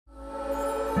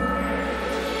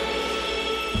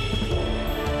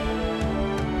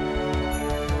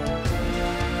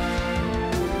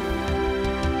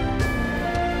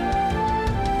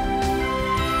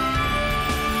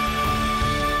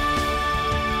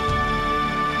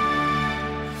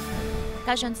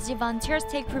Kaohsiung Tzu Chi volunteers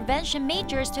take prevention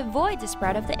measures to avoid the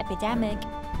spread of the epidemic.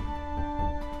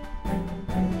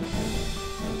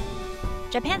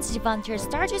 Japan's Tzu Chi volunteers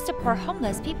started to support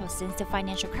homeless people since the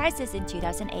financial crisis in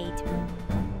 2008.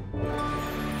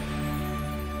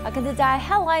 Welcome to DaAi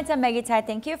Headlines. I'm Maggie Tsai.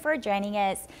 Thank you for joining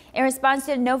us. In response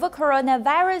to the novel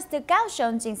coronavirus, the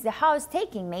Kaohsiung Jing Si Hall is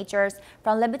taking measures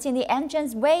from limiting the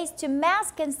entrance ways to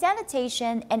mask and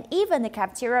sanitation, and even the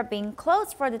cafeteria being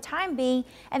closed for the time being,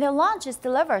 and their lunch is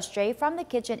delivered straight from the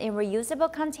kitchen in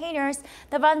reusable containers.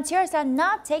 The volunteers are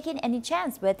not taking any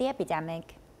chance with the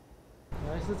epidemic.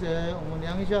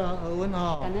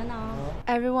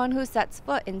 Everyone who sets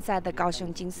foot inside the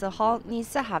Kaohsiung Jing Si Hall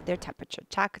needs to have their temperature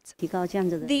checked.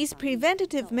 These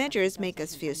preventative measures make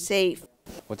us feel safe.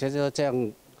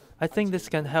 I think this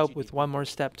can help with one more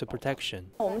step to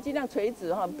protection. The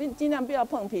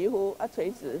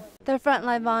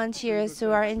frontline volunteers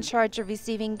who are in charge of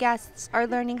receiving guests are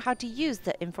learning how to use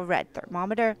the infrared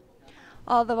thermometer.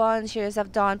 All the volunteers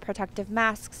have donned protective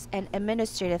masks, and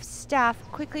administrative staff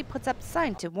quickly puts up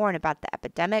signs to warn about the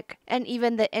epidemic, and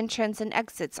even the entrance and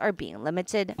exits are being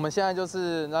limited. We're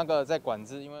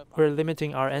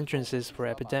limiting our entrances for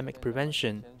epidemic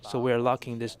prevention, so we're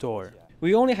locking this door.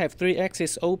 We only have 3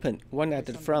 exits open, one at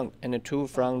the front and 2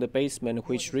 from the basement,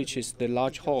 which reaches the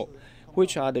large hall,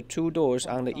 which are the 2 doors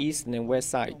on the east and west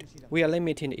side. We are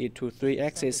limiting it to 3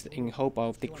 exits in hope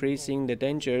of decreasing the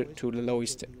danger to the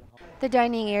lowest. The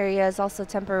dining area is also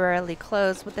temporarily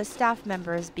closed, with the staff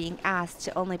members being asked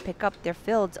to only pick up their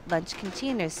filled lunch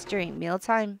containers during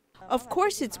mealtime. Of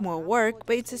course, it's more work,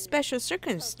 but it's a special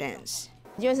circumstance.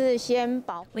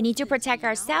 We need to protect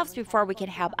ourselves before we can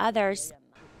help others.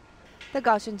 The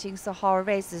Kaohsiung Jing Si Hall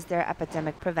raises their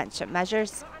epidemic prevention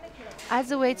measures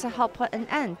as a way to help put an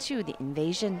end to the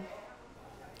invasion.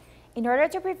 In order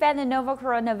to prevent the novel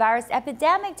coronavirus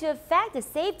epidemic to affect the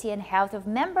safety and health of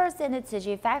members in the Tzu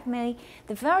Chi family,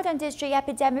 the Northern District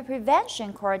Epidemic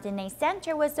Prevention Coordinate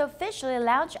Center was officially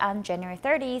launched on January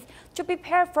 30th to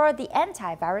prepare for the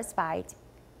antivirus fight.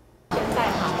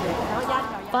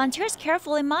 Volunteers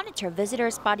carefully monitor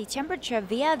visitors' body temperature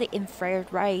via the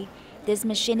infrared ray. This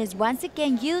machine is once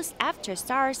again used after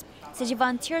SARS. Tzu Chi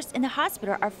volunteers in the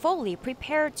hospital are fully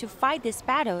prepared to fight this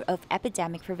battle of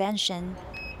epidemic prevention.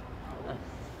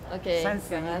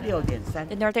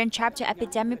 The Northern Chapter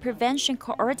Epidemic Prevention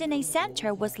Coordinate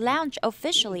Center was launched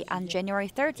officially on January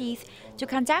 30th to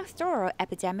conduct thorough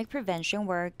epidemic prevention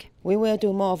work. We will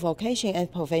do more vocation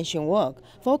and prevention work,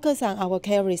 focus on our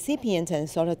care recipients and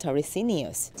solitary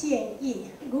seniors.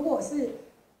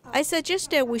 I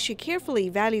suggest that we should carefully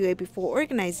evaluate before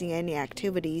organizing any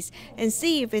activities and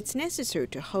see if it's necessary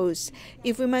to host.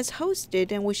 If we must host it,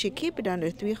 then we should keep it under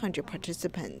 300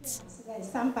 participants.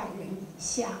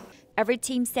 Every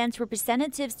team sends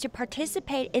representatives to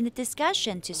participate in the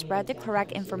discussion to spread the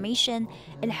correct information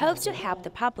and hopes to help the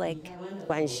public.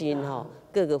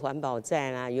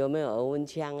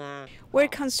 We're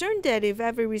concerned that if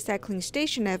every recycling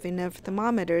station have enough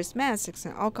thermometers, masks,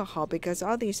 and alcohol, because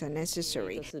all these are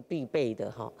necessary.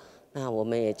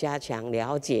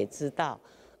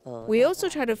 We also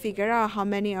try to figure out how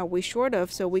many are we short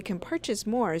of so we can purchase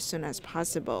more as soon as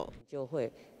possible.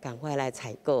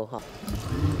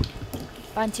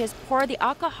 Volunteers pour the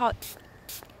alcohol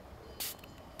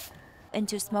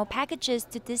into small packages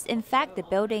to disinfect the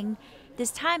building. This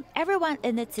time, everyone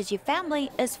in the Tzu Chi family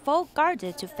is full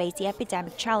guarded to face the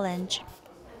epidemic challenge.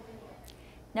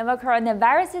 Novel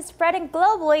coronavirus is spreading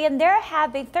globally, and there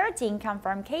have been 13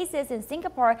 confirmed cases in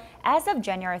Singapore as of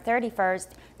January 31st.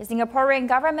 The Singaporean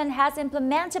government has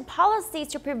implemented policies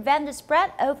to prevent the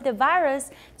spread of the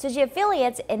virus. Tzu Chi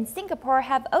affiliates in Singapore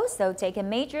have also taken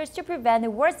measures to prevent the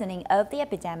worsening of the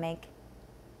epidemic.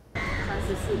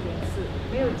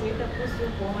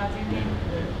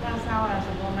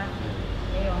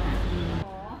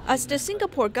 As the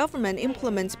Singapore government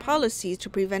implements policies to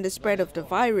prevent the spread of the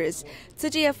virus,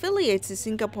 Tzu Chi affiliates in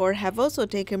Singapore have also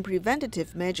taken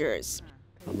preventative measures.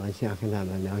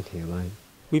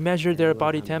 We measure their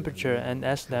body temperature and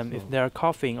ask them if they are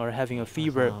coughing or having a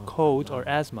fever, cold, or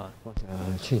asthma.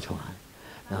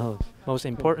 Most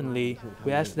importantly,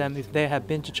 we ask them if they have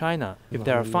been to China. If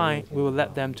they are fine, we will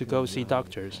let them to go see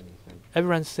doctors.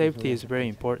 Everyone's safety is very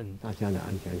important.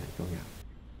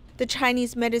 The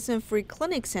Chinese Medicine Free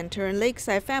Clinic Center and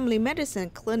Lakeside Family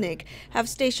Medicine Clinic have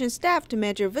stationed staff to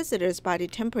measure visitors' body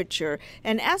temperature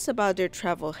and ask about their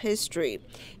travel history.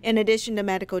 In addition, the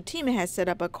medical team has set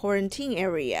up a quarantine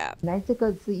area.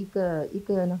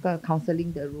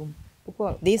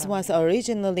 This was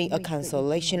originally a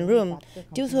consolation room.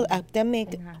 Due to the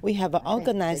epidemic, we have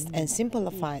organized and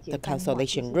simplified the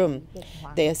consolation room.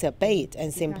 There's a bed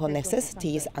and simple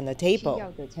necessities on the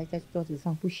table.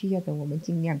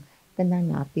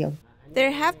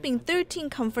 There have been 13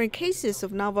 confirmed cases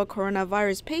of novel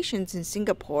coronavirus patients in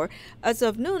Singapore as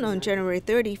of noon on January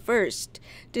 31st.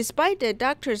 Despite that,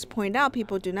 doctors point out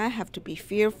people do not have to be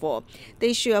fearful.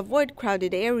 They should avoid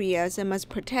crowded areas and must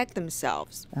protect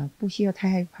themselves.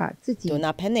 Do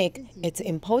not panic. It's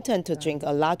important to drink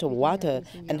a lot of water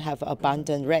and have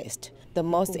abundant rest. The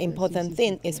most important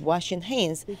thing is washing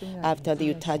hands. After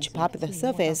you touch public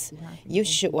surface, you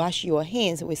should wash your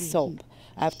hands with soap.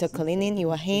 After cleaning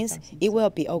your hands, it will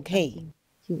be okay.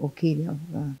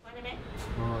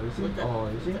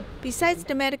 Besides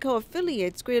the medical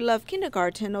affiliates, Great Love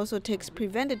Kindergarten also takes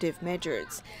preventative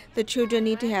measures. The children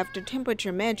need to have their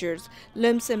temperature measures,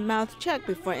 lips and mouth checked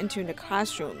before entering the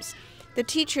classrooms. The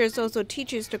teachers also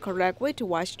teach us the correct way to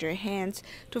wash their hands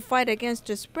to fight against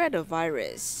the spread of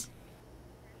virus.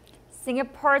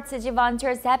 Singapore Tzu Chi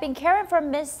volunteers have been caring for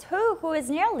Miss who is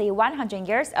nearly 100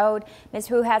 years old. Miss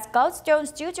Hu has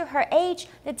gallstones due to her age.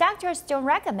 The doctors don't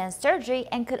recommend surgery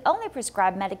and could only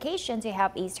prescribe medication to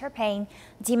help ease her pain.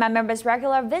 The team members'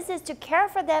 regular visits to care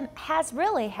for them has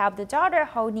really helped the daughter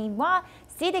Ho Ning-Hua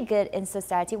see the good in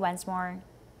society once more.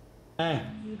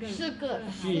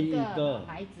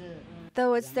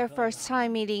 Though it's their first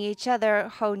time meeting each other,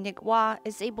 Ho Ning-Hua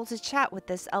is able to chat with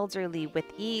this elderly with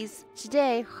ease.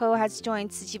 Today, Ho has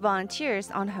joined Tzu Chi volunteers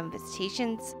on home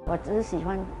visitations.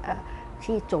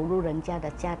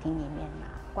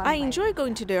 I enjoy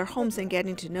going to their homes and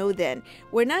getting to know them.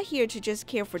 We're not here to just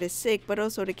care for the sick, but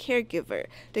also the caregiver.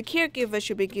 The caregiver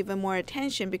should be given more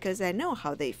attention because I know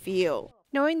how they feel.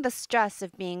 Knowing the stress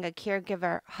of being a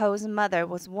caregiver, Ho's mother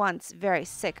was once very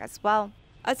sick as well.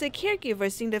 As a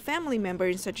caregiver, seeing the family member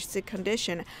in such a sick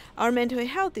condition, our mental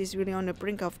health is really on the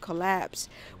brink of collapse.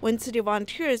 When city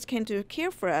volunteers came to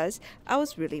care for us, I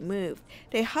was really moved.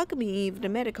 They hugged me, even the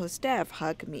medical staff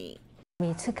hugged me.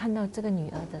 In the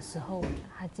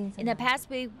past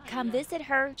week, come visit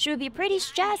her, she would be pretty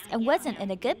stressed and wasn't in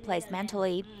a good place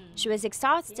mentally. She was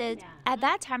exhausted. At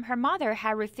that time, her mother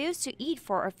had refused to eat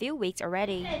for a few weeks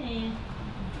already.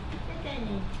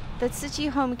 The Tzu Chi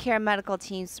home care medical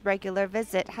team's regular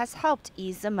visit has helped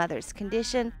ease the mother's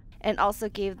condition and also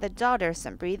gave the daughter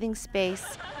some breathing space.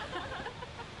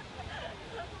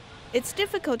 It's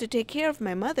difficult to take care of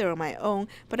my mother on my own,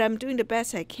 but I'm doing the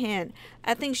best I can.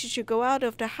 I think she should go out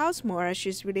of the house more as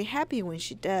she's really happy when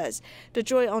she does. The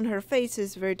joy on her face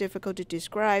is very difficult to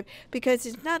describe because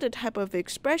it's not the type of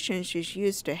expression she's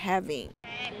used to having.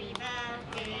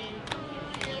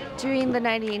 During the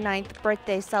 99th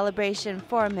birthday celebration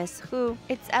for Miss Hu,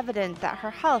 it's evident that her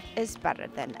health is better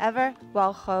than ever,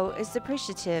 while Ho is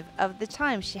appreciative of the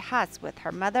time she has with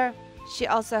her mother. She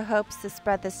also hopes to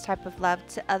spread this type of love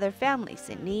to other families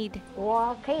in need.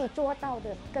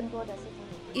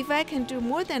 If I can do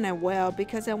more than I will,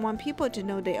 because I want people to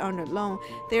know they aren't alone,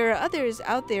 there are others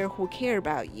out there who care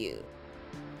about you.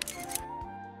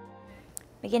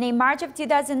 Beginning March of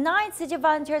 2009, Tzu Chi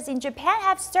volunteers in Japan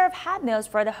have served hot meals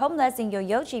for the homeless in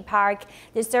Yoyogi Park.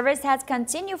 This service has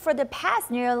continued for the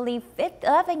past nearly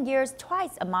 11 years,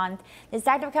 twice a month. This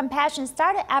act of compassion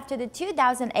started after the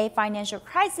 2008 financial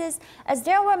crisis, as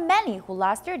there were many who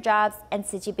lost their jobs, and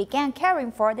Tzu Chi began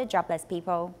caring for the jobless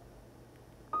people.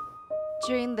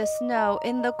 During the snow,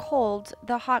 in the cold,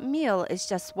 the hot meal is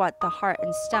just what the heart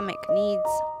and stomach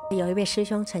needs.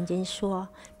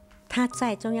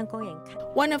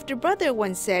 One of the brothers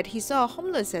once said he saw a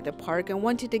homeless at the park and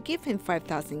wanted to give him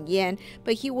 5,000 yen,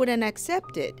 but he wouldn't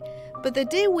accept it. But the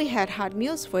day we had hot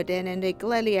meals for them and they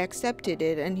gladly accepted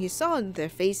it, and he saw in their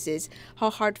faces how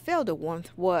heartfelt the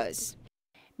warmth was.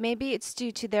 Maybe it's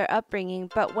due to their upbringing,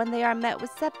 but when they are met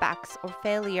with setbacks or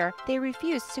failure, they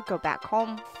refuse to go back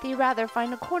home. They rather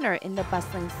find a corner in the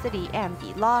bustling city and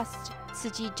be lost.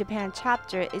 Tzu Chi Japan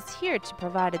chapter is here to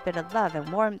provide a bit of love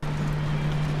and warmth.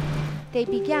 They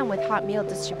began with hot meal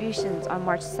distributions on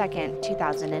March 2nd,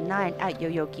 2009 at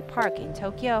Yoyogi Park in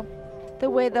Tokyo. The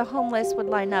way the homeless would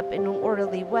line up in an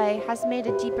orderly way has made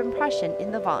a deep impression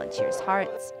in the volunteers'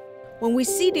 hearts. When we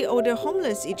see the older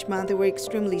homeless each month, we're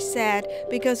extremely sad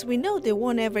because we know they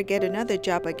won't ever get another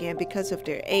job again because of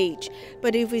their age.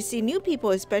 But if we see new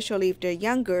people, especially if they're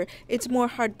younger, it's more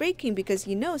heartbreaking because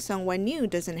you know someone new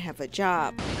doesn't have a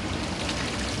job.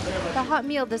 The hot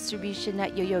meal distribution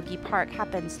at Yoyogi Park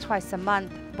happens twice a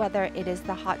month, whether it is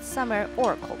the hot summer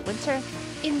or cold winter.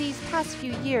 In these past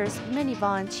few years, many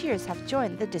volunteers have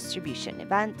joined the distribution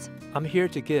event. I'm here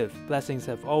to give. Blessings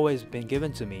have always been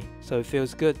given to me, so it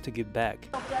feels good to give back.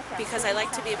 Because I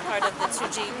like to be a part of the Tzu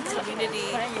Chi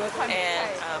community and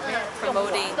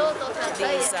promoting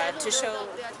these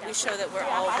we show that we're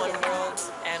all one world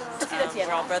and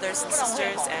we're all brothers and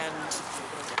sisters, and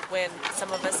when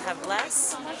some of us have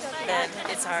less, then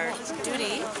it's our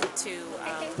duty to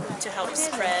help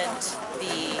spread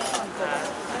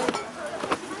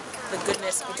the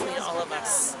goodness between all of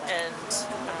us, and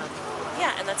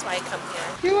and that's why I come here.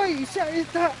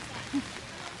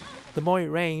 The more it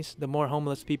rains, the more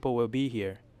homeless people will be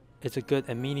here. It's a good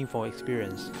and meaningful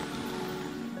experience.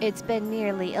 It's been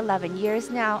nearly 11 years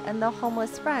now, and the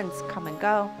homeless friends come and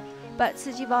go. But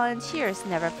Tzu Chi volunteers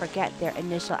never forget their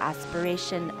initial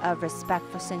aspiration of respect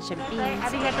for sentient beings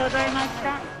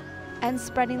and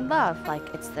spreading love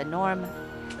like it's the norm.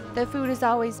 The food is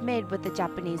always made with the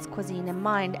Japanese cuisine in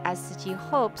mind, as Tzu Chi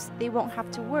hopes they won't have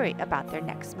to worry about their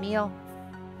next meal.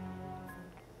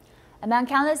 Among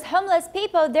countless homeless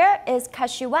people, there is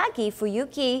Kashiwagi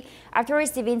Fuyuki. After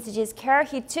receiving Tzu Chi's care,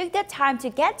 he took the time to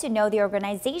get to know the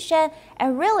organization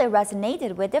and really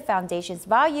resonated with the foundation's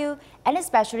value, and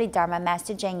especially Dharma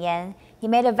Master Zheng Yan. He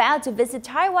made a vow to visit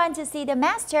Taiwan to see the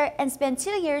master and spend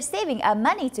 2 years saving up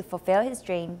money to fulfill his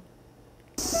dream.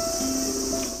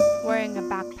 Wearing a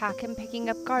backpack and picking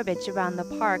up garbage around the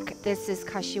park, this is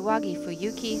Kashiwagi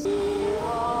Fuyuki.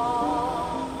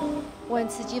 When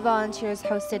Tzu Chi volunteers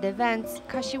hosted events,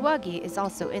 Kashiwagi is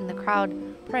also in the crowd,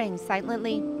 praying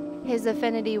silently. His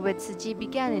affinity with Tzu Chi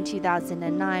began in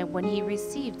 2009 when he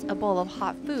received a bowl of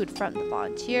hot food from the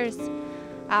volunteers.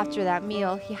 After that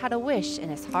meal, he had a wish in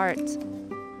his heart.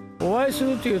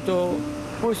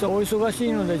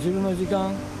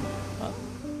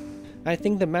 I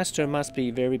think the master must be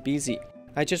very busy.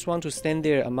 I just want to stand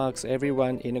there amongst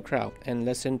everyone in the crowd and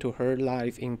listen to her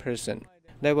live in person.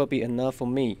 That will be enough for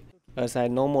me, as I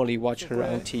normally watch her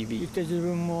on TV.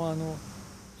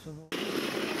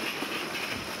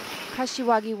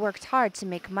 Kashiwagi worked hard to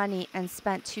make money and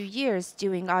spent 2 years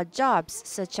doing odd jobs,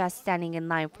 such as standing in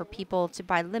line for people to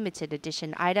buy limited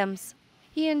edition items.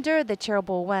 He endured the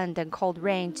terrible wind and cold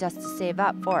rain just to save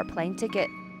up for a plane ticket.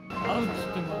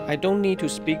 I don't need to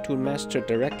speak to Master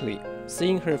directly.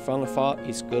 Seeing her from afar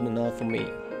is good enough for me.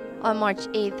 On March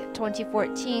 8,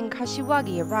 2014,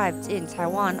 Kashiwagi arrived in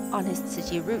Taiwan on his Tzu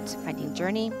Chi route finding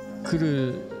journey.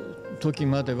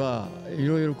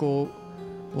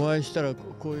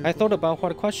 I thought about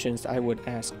what questions I would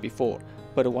ask before,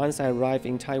 but once I arrived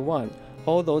in Taiwan,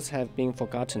 all those have been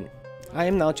forgotten. I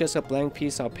am now just a blank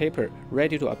piece of paper,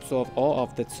 ready to absorb all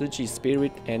of the Tzu Chi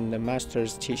spirit and the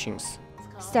Master's teachings.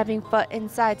 Stepping foot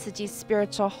inside Tzu Chi's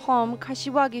spiritual home,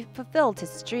 Kashiwagi fulfilled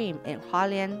his dream in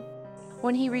Hualien.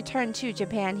 When he returned to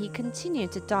Japan, he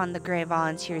continued to don the gray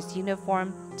volunteer's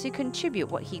uniform to contribute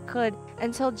what he could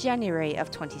until January of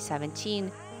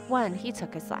 2017, when he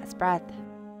took his last breath.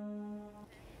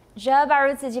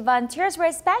 Johor Tzu Chi volunteers were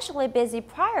especially busy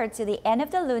prior to the end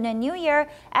of the Lunar New Year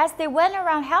as they went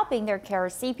around helping their care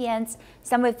recipients,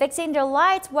 some with fixing their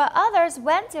lights, while others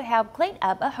went to help clean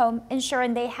up a home,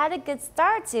 ensuring they had a good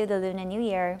start to the Lunar New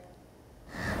Year.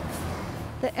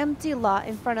 The empty lot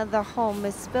in front of the home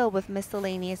is filled with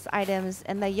miscellaneous items,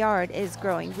 and the yard is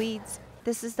growing weeds.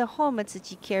 This is the home of Tzu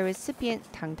Chi care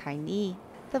recipient Tang Tai Ni.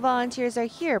 The volunteers are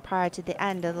here prior to the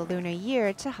end of the lunar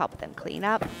year to help them clean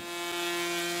up.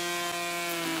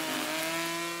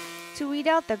 To weed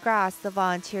out the grass, the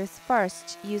volunteers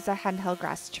first use a handheld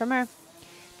grass trimmer,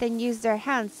 then use their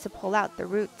hands to pull out the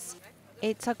roots.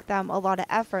 It took them a lot of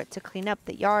effort to clean up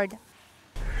the yard.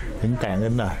 I'm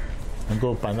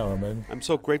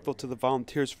so grateful to the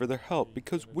volunteers for their help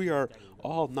because we are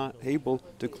all not able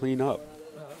to clean up.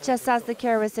 Just as the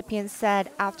care recipient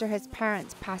said, after his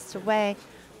parents passed away,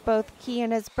 both he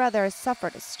and his brother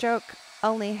suffered a stroke.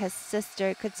 Only his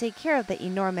sister could take care of the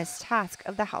enormous task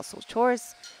of the household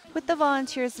chores. With the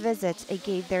volunteers' visit, it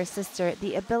gave their sister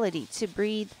the ability to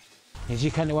breathe. When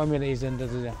you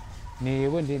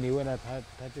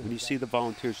see the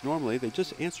volunteers normally, they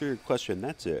just answer your question,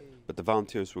 that's it. But the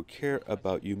volunteers will care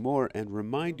about you more and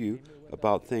remind you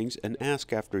about things and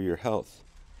ask after your health.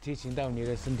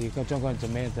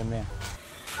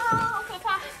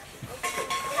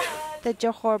 The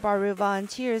Johor Bahru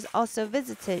volunteers also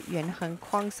visited Yuan Heng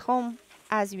Kwang's home.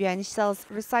 As Yuan sells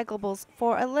recyclables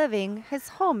for a living, his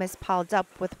home is piled up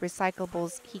with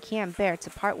recyclables he can't bear to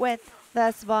part with.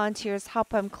 Thus, volunteers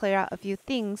help him clear out a few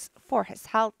things for his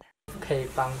health. It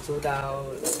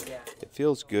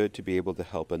feels good to be able to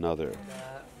help another.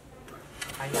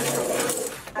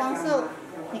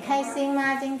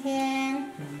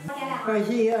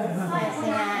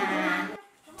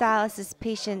 Dialysis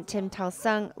patient Tim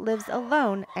Kaohsiung lives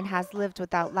alone and has lived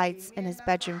without lights in his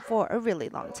bedroom for a really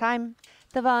long time.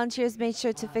 The volunteers made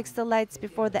sure to fix the lights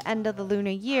before the end of the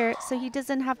lunar year so he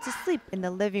doesn't have to sleep in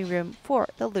the living room for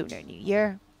the Lunar New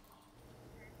Year.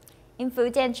 In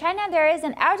Fujian, China, there is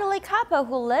an elderly couple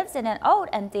who lives in an old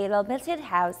and dilapidated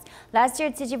house. Last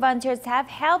year, Tzu Chi volunteers have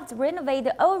helped renovate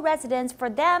the old residence for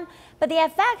them, but the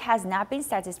effect has not been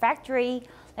satisfactory.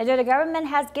 Later, the government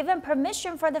has given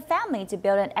permission for the family to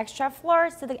build an extra floor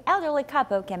so the elderly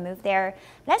couple can move there.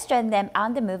 Let's join them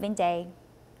on the moving day.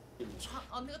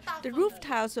 The roof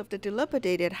tiles of the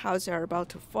dilapidated house are about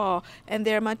to fall, and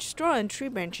there are much straw and tree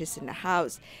branches in the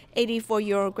house.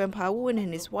 84-year-old Grandpa Wu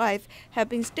and his wife have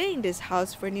been staying in this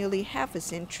house for nearly half a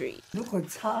century.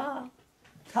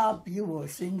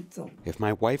 If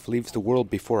my wife leaves the world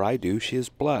before I do, she is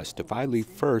blessed. If I leave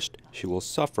first, she will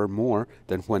suffer more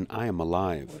than when I am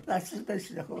alive.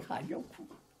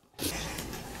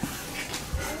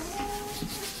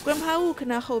 Grandpa Wu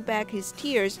cannot hold back his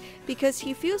tears because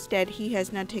he feels that he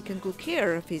has not taken good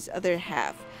care of his other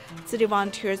half. City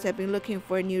volunteers have been looking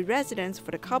for a new residence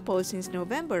for the couple since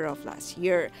November of last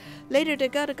year. Later, they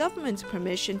got the government's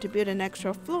permission to build an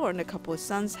extra floor in the couple's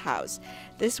son's house.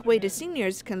 This way, the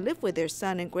seniors can live with their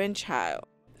son and grandchild.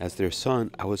 As their son,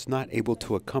 I was not able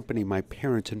to accompany my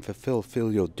parents and fulfill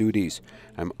filial duties.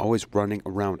 I'm always running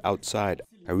around outside.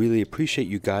 I really appreciate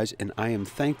you guys, and I am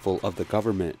thankful of the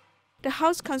government. The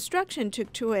house construction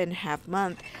took 2.5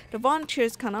 months. The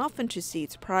volunteers come often to see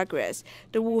its progress.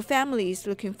 The Wu family is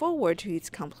looking forward to its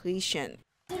completion.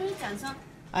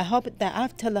 I hope that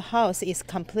after the house is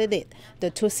completed,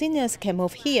 the two seniors can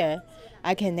move here.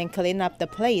 I can then clean up the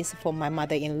place for my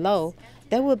mother-in-law.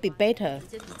 That would be better.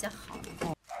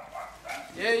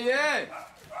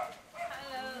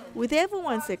 With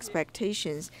everyone's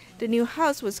expectations, the new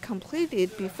house was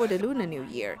completed before the Lunar New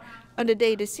Year. On the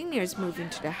day the seniors moved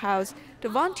into the house, the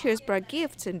volunteers brought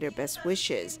gifts and their best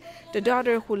wishes. The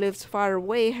daughter, who lives far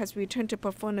away, has returned to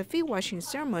perform a feet washing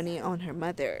ceremony on her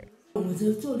mother.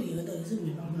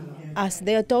 As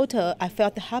their daughter, I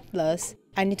felt helpless.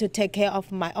 I need to take care of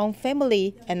my own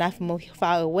family, and I've moved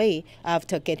far away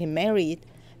after getting married.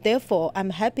 Therefore, I'm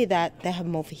happy that they have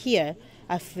moved here.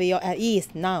 I feel at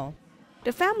ease now.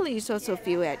 The families also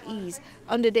feel at ease.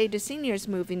 On the day the seniors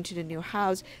move into the new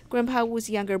house, Grandpa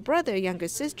Wu's younger brother, younger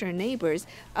sister, and neighbors,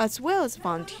 as well as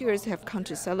volunteers, have come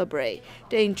to celebrate.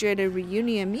 They enjoyed a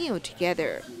reunion meal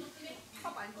together.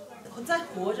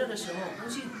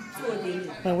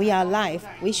 When we are alive,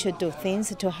 we should do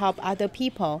things to help other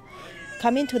people.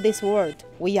 Coming to this world,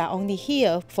 we are only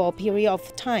here for a period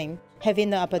of time. Having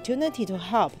the opportunity to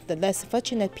help the less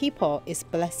fortunate people is a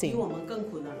blessing.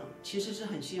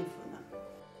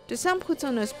 The son puts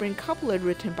on a spring couplet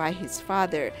written by his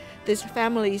father. This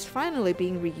family is finally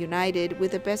being reunited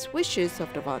with the best wishes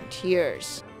of the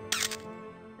volunteers.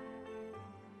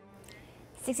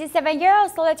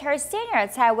 67-year-old solitary senior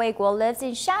Tsai Weiguo lives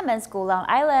in Xiamen's Gulang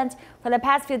Island. For the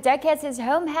past few decades, his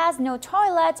home has no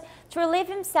toilet. To relieve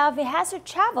himself, he has to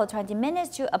travel 20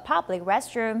 minutes to a public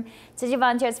restroom. Tzu Chi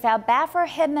volunteers felt bad for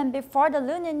him, and before the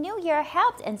Lunar New Year,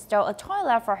 helped install a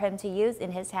toilet for him to use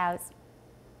in his house.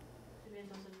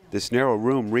 This narrow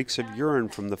room reeks of urine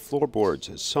from the floorboards,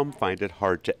 as some find it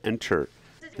hard to enter.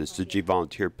 The Tzu Chi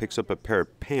volunteer picks up a pair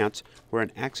of pants where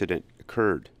an accident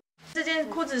occurred.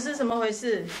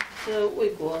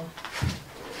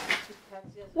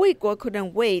 Weiguo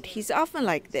couldn't wait. He's often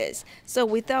like this. So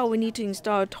we thought we need to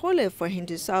install a toilet for him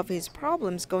to solve his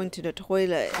problems going to the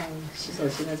toilet.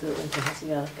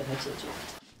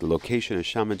 The location is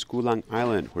Xiamen's Gulang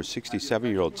Island, where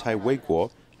 67-year-old Tsai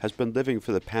Weiguo has been living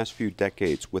for the past few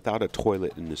decades without a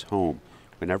toilet in his home.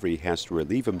 Whenever he has to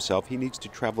relieve himself, he needs to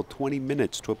travel 20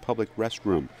 minutes to a public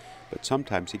restroom, but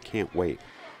sometimes he can't wait.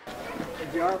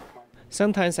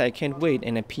 Sometimes I can't wait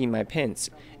and I pee my pants,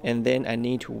 and then I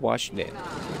need to wash them.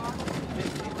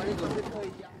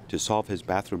 To solve his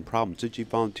bathroom problem, Tzu Chi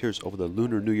volunteers over the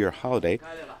Lunar New Year holiday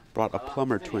brought a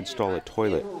plumber to install a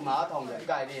toilet.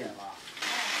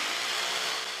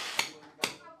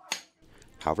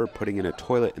 However, putting in a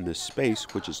toilet in this space,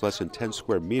 which is less than 10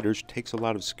 square meters, takes a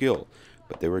lot of skill,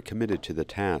 but they were committed to the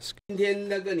task.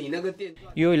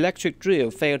 Your electric drill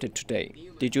failed today.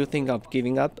 Did you think of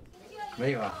giving up?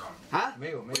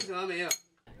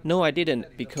 No, I didn't,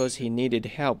 because he needed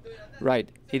help. Right,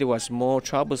 it was more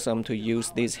troublesome to use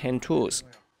these hand tools.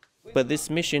 But this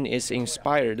mission is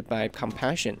inspired by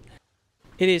compassion.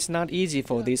 It is not easy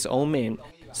for this old man,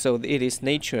 so it is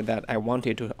nature that I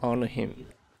wanted to honor him.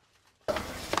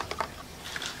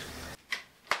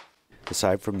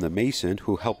 Aside from the mason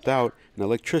who helped out, an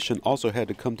electrician also had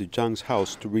to come to Zhang's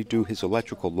house to redo his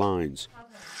electrical lines.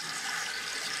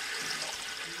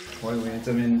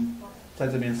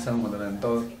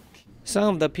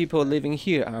 Some of the people living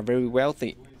here are very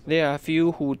wealthy. There are a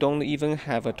few who don't even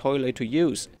have a toilet to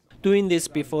use. Doing this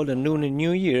before the Lunar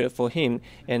New Year for him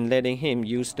and letting him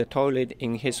use the toilet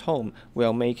in his home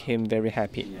will make him very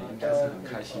happy.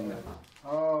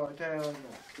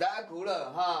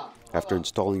 After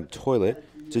installing the toilet,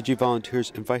 Tzu Chi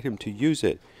volunteers invite him to use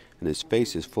it, and his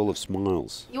face is full of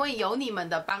smiles.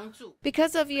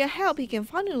 Because of your help, he can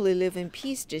finally live in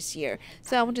peace this year.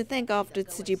 So I want to thank all of the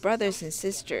Tzu Chi brothers and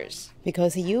sisters.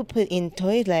 Because you put in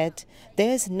toilet,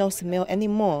 there's no smell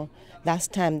anymore.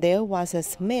 Last time there was a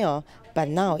smell, but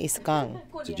now it's gone.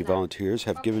 Tzu Chi volunteers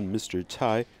have given Mr.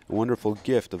 Tsai a wonderful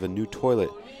gift of a new toilet,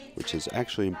 which has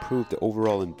actually improved the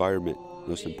overall environment.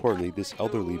 Most importantly, this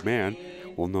elderly man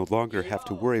will no longer have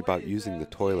to worry about using the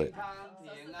toilet.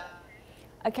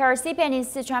 A care recipient in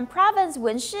Sichuan province,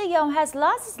 Wen Shiyong, has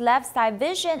lost his left side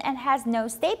vision and has no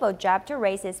stable job to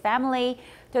raise his family.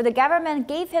 Though the government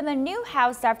gave him a new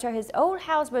house after his old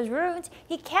house was ruined,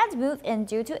 he can't move in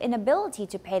due to inability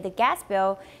to pay the gas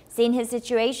bill. Seeing his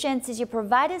situation, Tzu Chi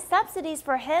provided subsidies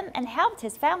for him and helped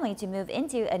his family to move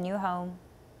into a new home.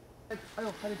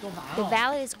 The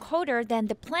valley is colder than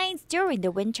the plains during the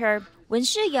winter. Wen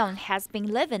Shiyong has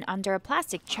been living under a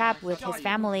plastic trap with his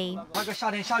family.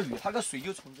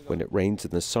 When it rains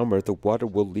in the summer, the water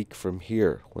will leak from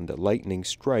here. When the lightning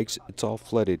strikes, it's all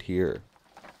flooded here.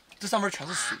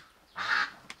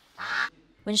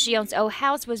 Wen Shiyong's old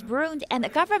house was ruined and the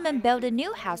government built a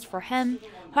new house for him.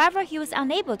 However, he was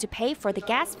unable to pay for the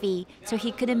gas fee, so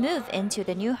he couldn't move into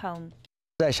the new home.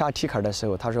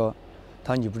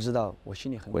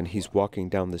 When he's walking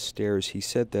down the stairs, he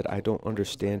said that I don't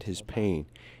understand his pain.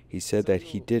 He said that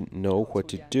he didn't know what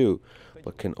to do,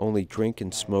 but can only drink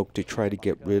and smoke to try to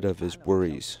get rid of his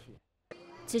worries.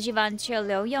 Tzu Chi volunteer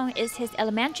Liu Yong is his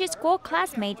elementary school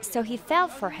classmate, so he felt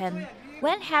for him.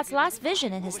 Wen has lost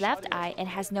vision in his left eye and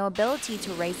has no ability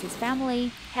to raise his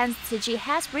family. Hence, Tzu Chi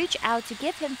has reached out to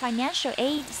give him financial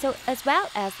aid, as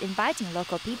well as inviting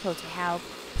local people to help.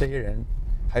 这些人，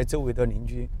还有周围的邻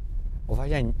居。 我发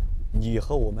现你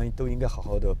和我们都应该好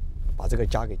好的把这个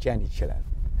家给建立起来。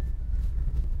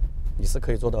你是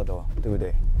可以做到的，对不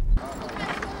对？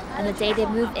 On the day they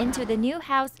moved into the new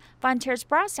house, volunteers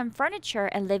brought some furniture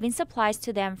and living supplies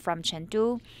to them from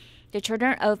Chengdu. The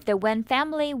children of the Wen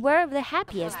family were the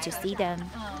happiest to see them.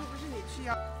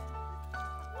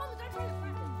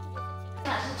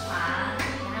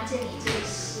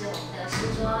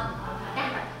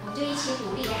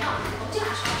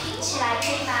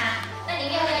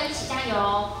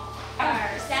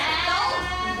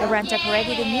 Everyone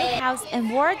decorated the new house and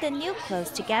wore the new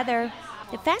clothes together.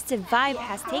 The festive vibe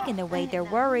has taken away their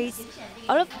worries.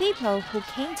 All of the people who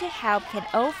came to help can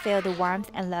all feel the warmth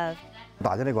and love.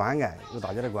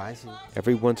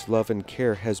 Everyone's love and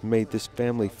care has made this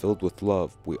family filled with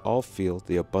love. We all feel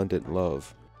the abundant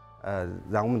love. Now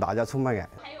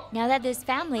that this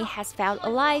family has felt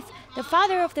alive, the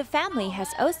father of the family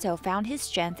has also found his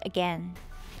strength again.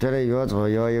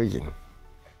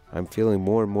 I'm feeling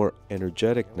more and more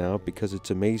energetic now because it's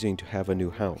amazing to have a new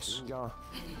house.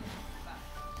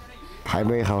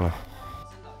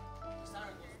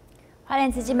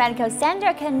 Hualien Tzu Chi Medical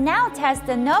Center can now test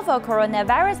the novel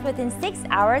coronavirus within 6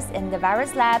 hours in the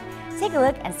virus lab. Take a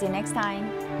look and see you next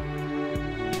time.